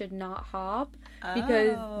really should not hop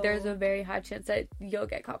because there's a very high chance that you'll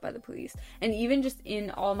get caught by the police. And even just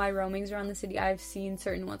in all my roamings around the city, I've seen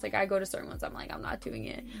certain ones. Like I go to certain ones, I'm like, I'm not doing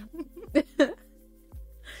it.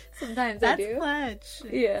 Sometimes I do. That's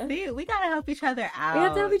clutch. Yeah. See, we gotta help each other out. We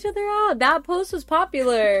have to help each other out. That post was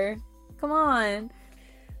popular. Come on.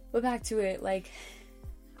 But back to it, like,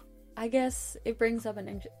 I guess it brings up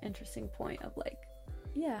an interesting point of like,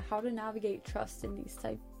 yeah, how to navigate trust in these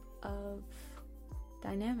type of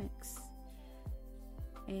dynamics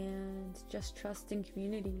and just trust in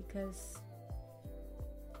community, because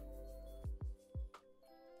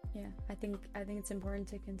yeah, I think it's important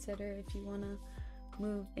to consider if you want to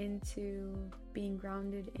move into being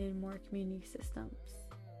grounded in more community systems.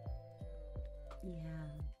 Yeah.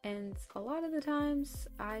 And a lot of the times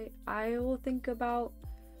I will think about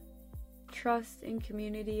trust in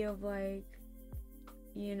community of like,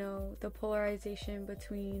 you know, the polarization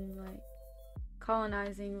between like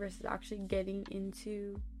colonizing versus actually getting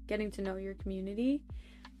to know your community.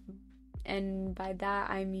 And by that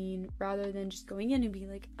I mean, rather than just going in and being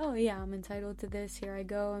like, oh yeah, I'm entitled to this, here I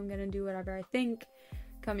go, I'm gonna do whatever I think,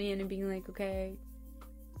 coming in and being like, okay,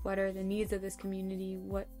 what are the needs of this community,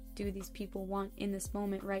 what do these people want in this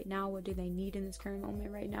moment right now, what do they need in this current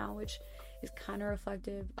moment right now, which is kind of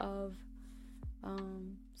reflective of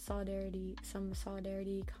some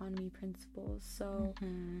solidarity economy principles. So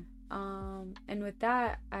and with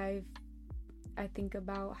that, I think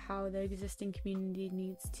about how the existing community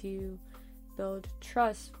needs to build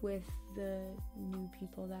trust with the new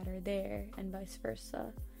people that are there and vice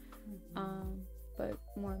versa, but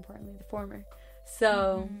more importantly the former.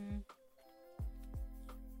 So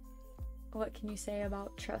what can you say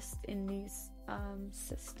about trust in these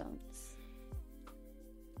systems?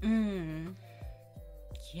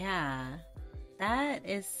 Yeah, that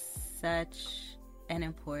is such an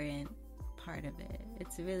important part of it.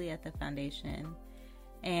 It's really at the foundation.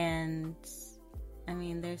 And I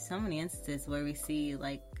mean, there's so many instances where we see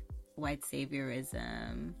like white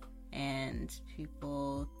saviorism and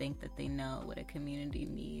people think that they know what a community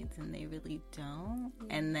needs and they really don't.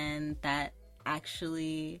 And then that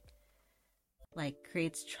actually like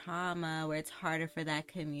creates trauma where it's harder for that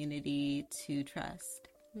community to trust.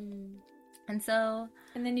 And so,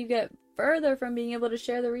 and then you get further from being able to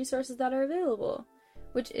share the resources that are available,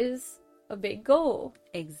 which is a big goal.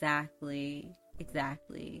 Exactly.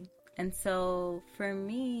 And so for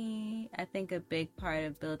me, I think a big part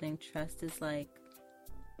of building trust is like,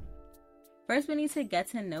 first we need to get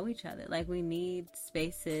to know each other. Like we need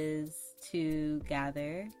spaces to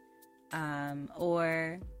gather,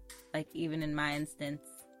 or like even in my instance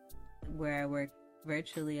where I work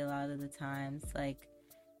virtually a lot of the times, like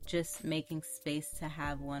just making space to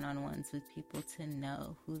have one-on-ones with people to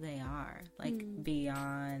know who they are, like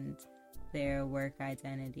beyond their work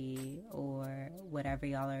identity or whatever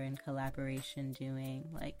y'all are in collaboration doing.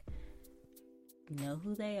 Like, know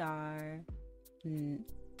who they are,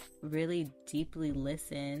 really deeply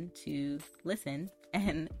listen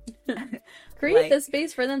and create like, the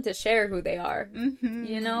space for them to share who they are.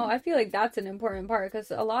 mm-hmm. I feel like that's an important part,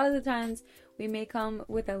 because a lot of the times we may come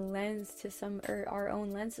with a lens to our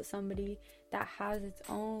own lens to somebody that has its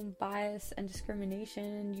own bias and discrimination,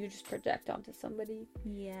 and you just project onto somebody.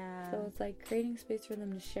 So it's like creating space for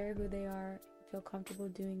them to share who they are, feel comfortable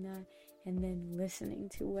doing that, and then listening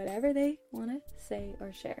to whatever they want to say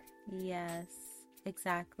or share. Yes,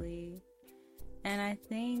 exactly. And I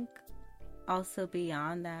think also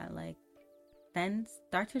beyond that, like, then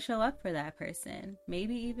start to show up for that person.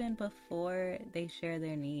 Maybe even before they share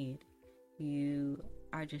their need, you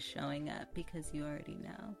are just showing up because you already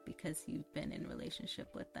know, because you've been in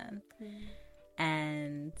relationship with them.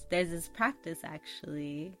 And there's this practice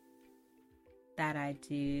actually that I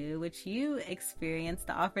do, which you experienced,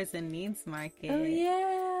 the offers and needs market. Oh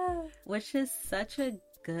yeah. Which is such a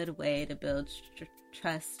good way to build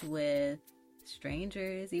trust with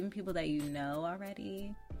strangers, even people that you know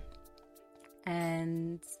already.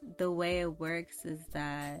 And the way it works is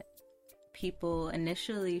that people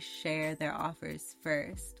initially share their offers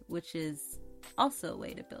first, which is also a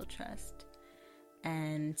way to build trust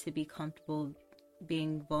and to be comfortable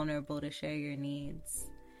being vulnerable to share your needs.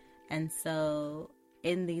 And so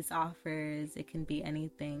in these offers, it can be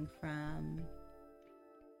anything from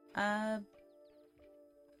a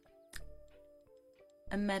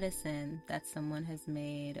medicine that someone has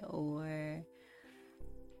made, or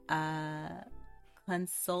a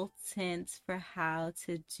consultant for how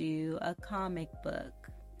to do a comic book.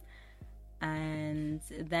 And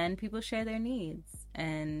then people share their needs,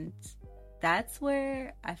 and that's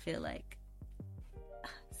where I feel like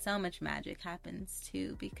so much magic happens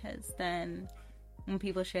too, because then when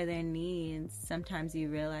people share their needs, sometimes you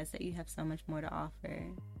realize that you have so much more to offer.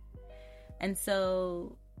 And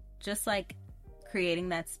so just like creating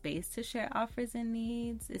that space to share offers and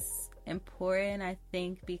needs is important, I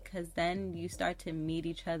think, because then you start to meet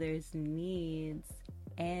each other's needs,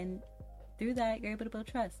 and through that you're able to build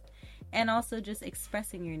trust. And also just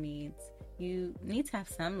expressing your needs. You need to have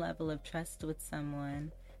some level of trust with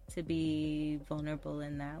someone to be vulnerable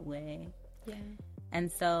in that way. Yeah.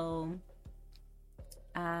 And so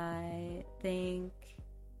I think,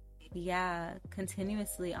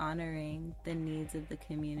 continuously honoring the needs of the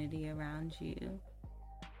community around you.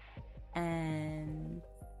 And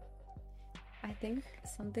I think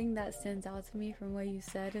something that stands out to me from what you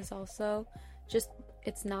said is also just,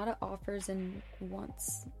 it's not an offers and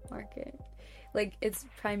wants market. Like, it's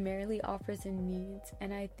primarily offers and needs.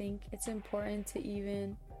 And I think it's important to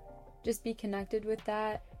even just be connected with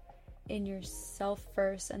that in yourself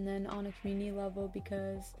first, and then on a community level,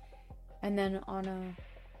 and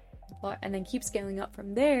then keep scaling up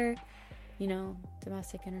from there,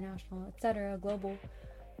 domestic, international, etc., global,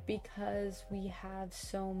 because we have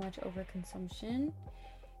so much overconsumption.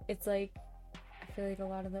 It's like, I feel like a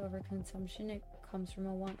lot of the overconsumption, it comes from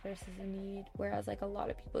a want versus a need, whereas like a lot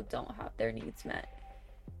of people don't have their needs met.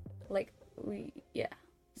 Like,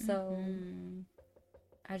 so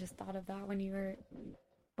I just thought of that when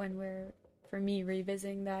we're, for me,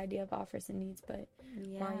 revisiting the idea of offers and needs, but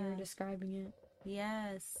while you were describing it.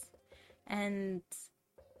 Yes. And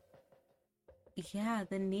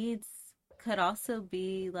the needs could also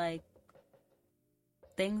be like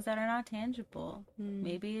things that are not tangible.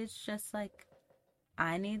 Maybe it's just like,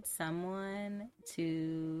 I need someone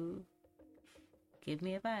to give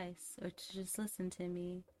me advice, or to just listen to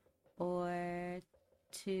me, or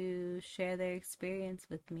to share their experience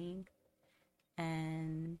with me.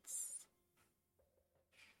 And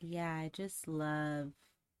I just love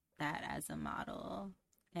that as a model.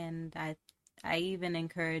 And I even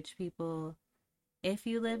encourage people, if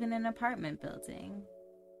you live in an apartment building,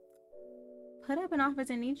 put up an offers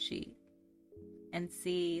and needs sheet and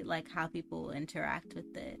see like how people interact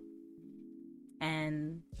with it.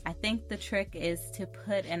 And I think the trick is to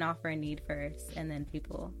put an offer and need first, and then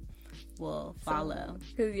people will follow.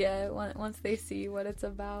 Because once they see what it's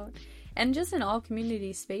about, and just in all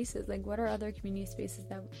community spaces, like what are other community spaces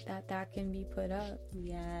that can be put up?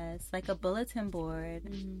 Yes, like a bulletin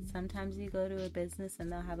board. Sometimes you go to a business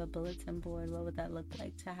and they'll have a bulletin board. What would that look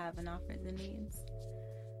like to have an offers and needs?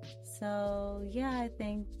 So I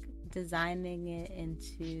think designing it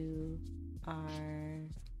into our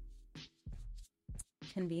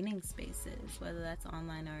convening spaces, whether that's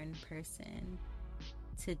online or in person,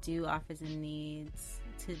 to do offers and needs,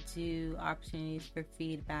 to do opportunities for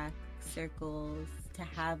feedback circles, to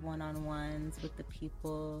have one-on-ones with the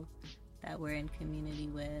people that we're in community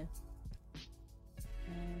with,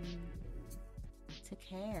 and to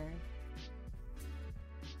care.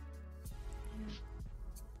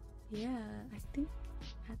 Yeah, I think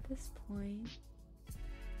at this point,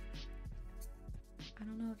 I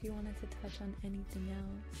don't know if you wanted to touch on anything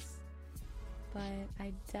else, but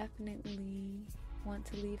I definitely want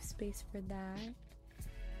to leave space for that.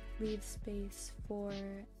 Leave space for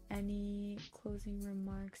any closing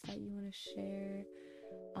remarks that you want to share.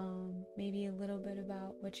 Maybe a little bit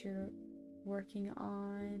about what you're working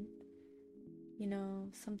on. You know,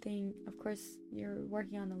 something, of course, you're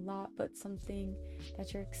working on a lot, but something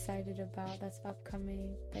that you're excited about that's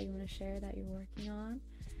upcoming that you want to share that you're working on.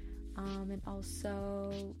 And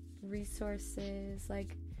also resources,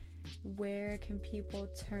 like where can people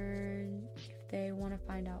turn if they want to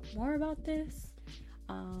find out more about this?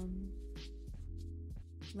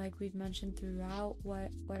 Like we've mentioned throughout, what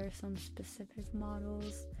are some specific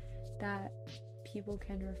models that people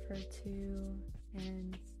can refer to,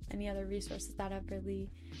 and any other resources that have really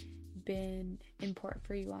been important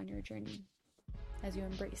for you on your journey as you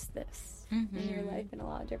embrace this in your life in a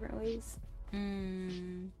lot of different ways.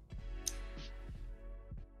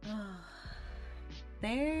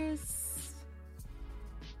 There's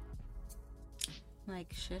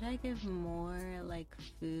like, should I give more like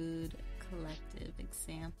food collective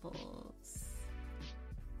examples?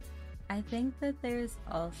 I think that there's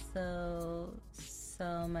also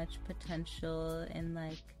so much potential in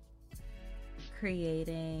like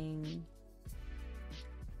creating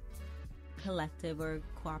collective or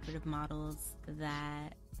cooperative models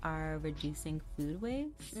that are reducing food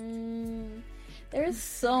waste. There's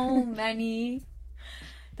so many.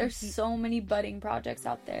 There's so many budding projects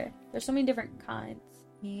out there. There's so many different kinds.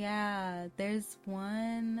 Yeah, there's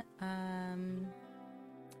one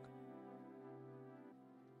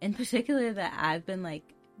in particular that I've been like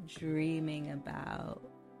dreaming about,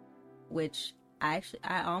 which I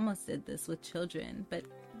almost did this with children, but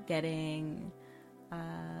getting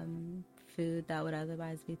food that would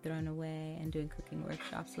otherwise be thrown away and doing cooking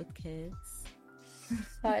workshops with kids.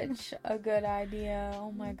 Such a good idea.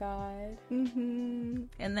 Oh my god. And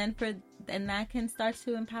that can start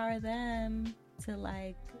to empower them to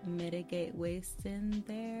like mitigate waste in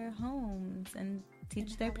their homes and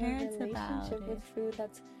teach their parents about it. With food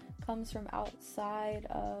that comes from outside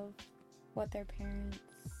of what their parents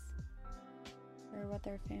or what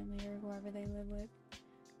their family or whoever they live with,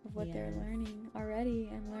 of what they're learning already,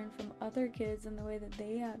 and learn from other kids and the way that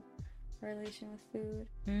they have a relation with food.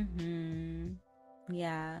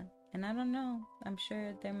 Yeah, and I don't know, I'm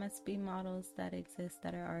sure there must be models that exist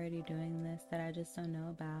that are already doing this that I just don't know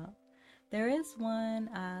about. There is one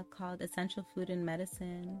called Essential Food and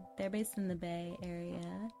Medicine. They're based in the Bay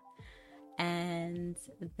Area, and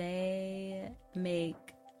they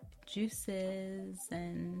make juices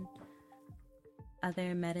and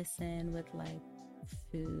other medicine with like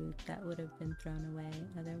food that would have been thrown away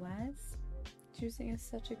otherwise. Juicing is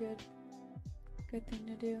such a good thing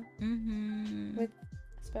to do. With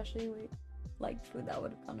especially like food that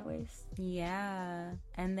would have gone to waste. Yeah,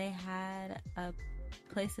 and they had a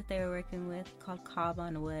place that they were working with called Cobb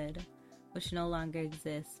on Wood, which no longer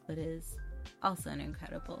exists, but is also an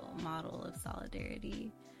incredible model of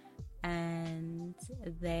solidarity. And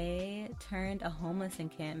they turned a homeless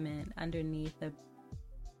encampment underneath a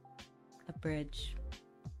bridge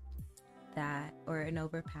or an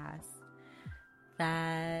overpass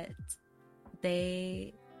that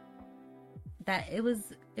it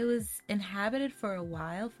was inhabited for a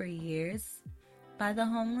while, for years, by the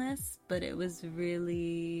homeless, but it was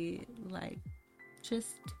really like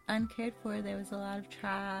just uncared for. There was a lot of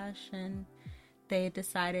trash, and they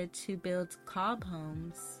decided to build cob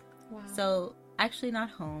homes. Wow. So actually not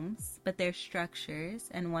homes, but they're structures,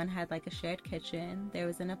 and one had like a shared kitchen. There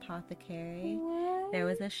was an apothecary. What? There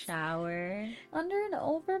was a shower. Under an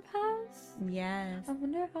overpass? Yes. I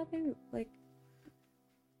wonder how they, like,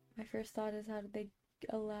 my first thought is, how did they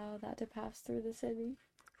allow that to pass through the city?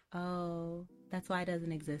 Oh, that's why it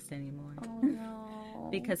doesn't exist anymore. Oh no.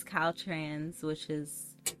 Because Caltrans, which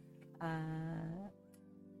is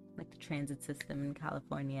like the transit system in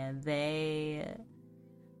California, they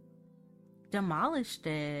demolished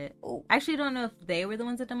it. Oh. I actually don't know if they were the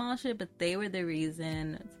ones that demolished it, but they were the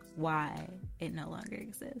reason why it no longer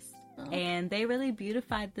exists. Oh. And they really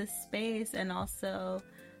beautified this space, and also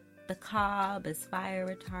the cob is fire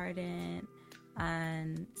retardant.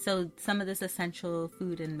 And so some of this essential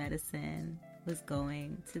food and medicine was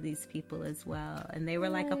going to these people as well. And they were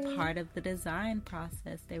like a part of the design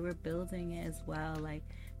process. They were building it as well. Like,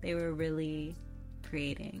 they were really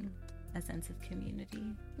creating a sense of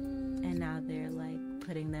community. And now they're like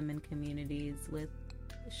putting them in communities with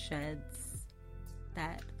sheds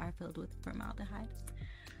that are filled with formaldehyde.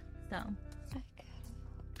 So,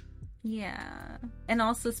 yeah. And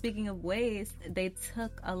also, speaking of waste, they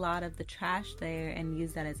took a lot of the trash there and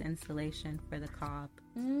used that as insulation for the Coop.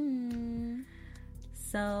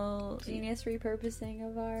 So genius repurposing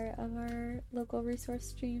of our local resource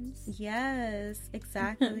streams. Yes,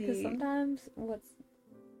 exactly. Because sometimes what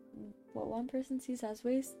one person sees as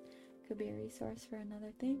waste could be a resource for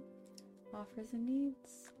another thing. Offers and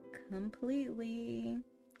needs.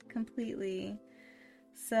 Completely.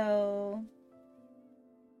 So,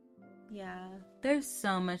 yeah, there's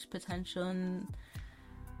so much potential in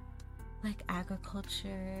like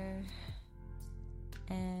agriculture,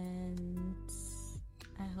 and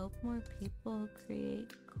I hope more people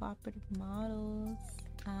create cooperative models.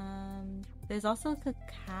 There's also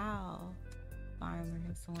cacao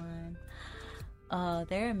farmers one. Oh,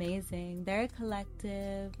 they're amazing. They're a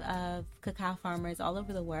collective of cacao farmers all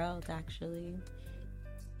over the world, actually.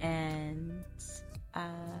 And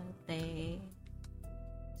they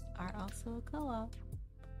are also a co-op.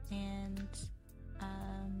 And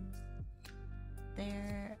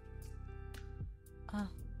they're... Oh,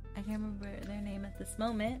 I can't remember their name at this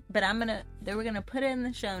moment. But we're gonna put it in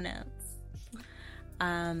the show notes.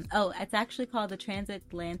 It's actually called the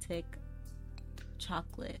Transatlantic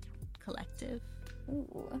Chocolate Collective.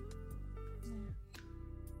 Ooh.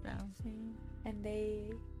 So. And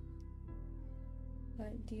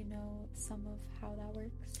do you know some of how that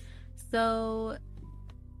works? So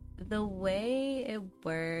the way it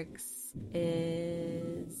works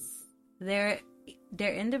is they're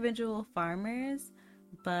individual farmers,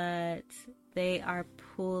 but they are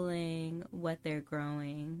pooling what they're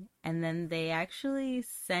growing, and then they actually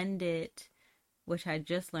send it, which I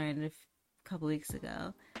just learned a couple weeks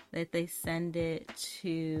ago, that they send it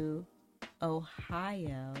to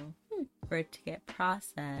Ohio for it to get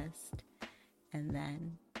processed and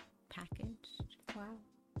then packaged. Wow.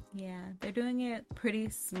 Yeah, they're doing it pretty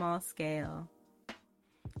small scale,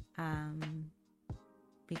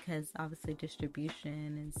 because obviously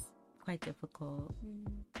distribution is quite difficult.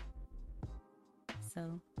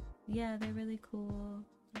 So, yeah, they're really cool.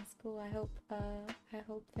 That's cool. I hope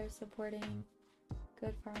they're supporting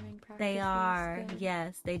good farming practices. They are. Good.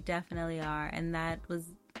 Yes, they definitely are. And that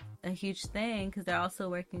was a huge thing because they're also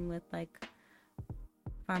working with like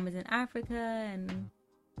farmers in Africa, and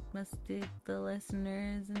most of the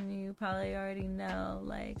listeners and you probably already know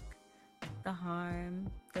like the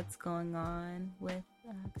harm that's going on with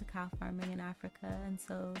cacao farming in Africa. And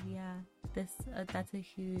so yeah, that's a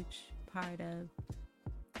huge part of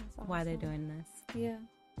why they're doing this. Yeah.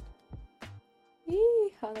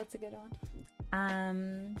 Oh, that's a good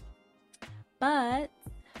one. But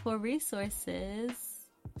for resources,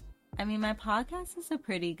 I mean, my podcast is a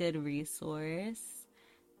pretty good resource,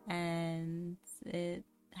 and it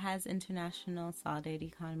has international solidarity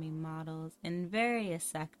economy models in various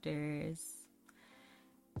sectors.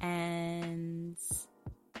 And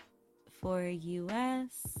for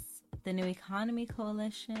US, the New Economy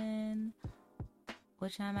Coalition,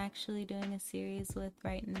 which I'm actually doing a series with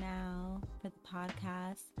right now for the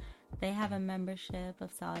podcast, they have a membership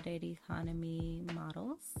of solidarity economy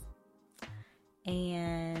models.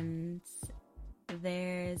 And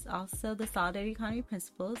there's also the solidarity economy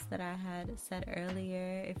principles that I had said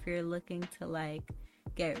earlier. If you're looking to like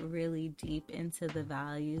get really deep into the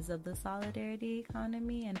values of the solidarity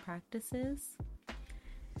economy and practices.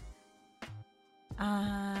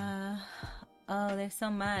 There's so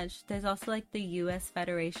much. There's also like the U.S.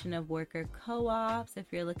 Federation of Worker Co-ops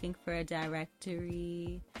if you're looking for a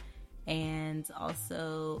directory, and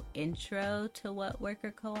also intro to what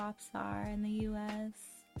worker co-ops are in the U.S.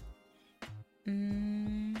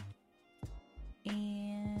 And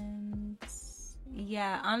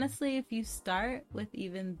yeah, honestly, if you start with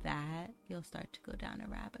even that, you'll start to go down a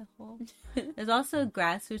rabbit hole. There's also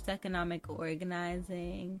grassroots economic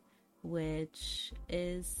organizing, which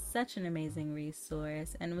is such an amazing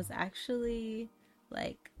resource and was actually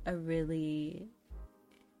like a really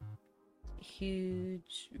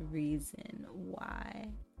huge reason why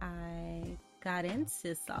I got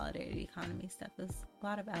into solidarity economy stuff. There's a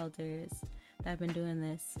lot of elders that have been doing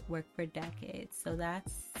this work for decades, so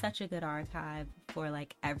that's such a good archive for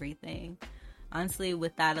like everything. Honestly,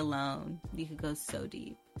 with that alone, you could go so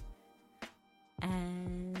deep.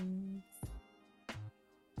 And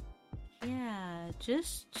yeah,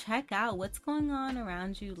 just check out what's going on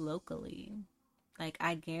around you locally. Like,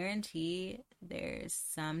 I guarantee there's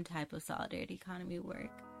some type of solidarity economy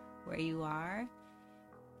work where you are.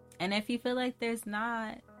 And if you feel like there's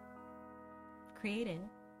not, create it.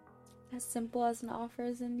 As simple as an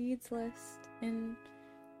offers and needs list in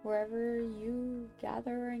wherever you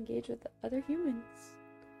gather or engage with other humans.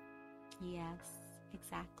 Yes,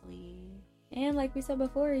 exactly. And like we said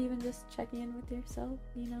before, even just checking in with yourself,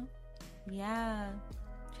 you know? Yeah,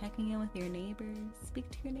 checking in with your neighbors. Speak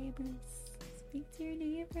to your neighbors. Speak to your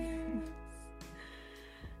neighbors.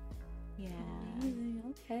 Yeah. Amazing.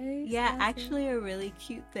 Okay. Yeah, so actually a really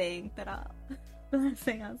cute thing that the last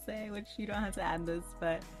thing I'll say, which you don't have to add this,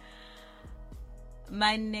 but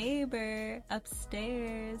my neighbor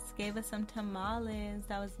upstairs gave us some tamales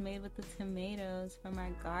that was made with the tomatoes from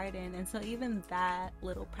our garden. And so even that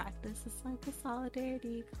little practice is like a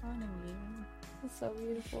solidarity economy. It's so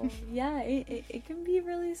beautiful. Yeah, it can be a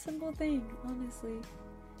really simple thing, honestly.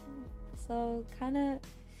 So kind of,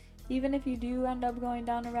 even if you do end up going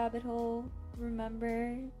down a rabbit hole,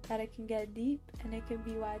 remember that it can get deep and it can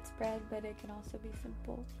be widespread, but it can also be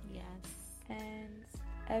simple. Yes. And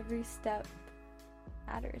every step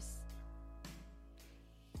matters.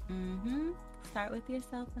 Start with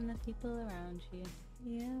yourself and the people around you.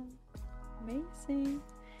 Yeah. Amazing.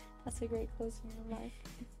 That's a great closing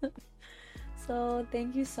remark. So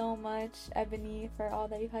thank you so much, Ebony, for all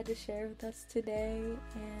that you've had to share with us today.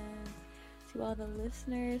 And to all the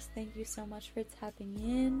listeners, thank you so much for tapping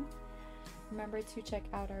in. Remember to check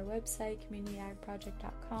out our website,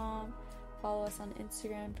 communityagproject.com. Follow us on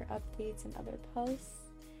Instagram for updates and other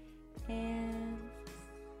posts. And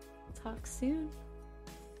talk soon.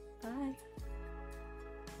 Bye.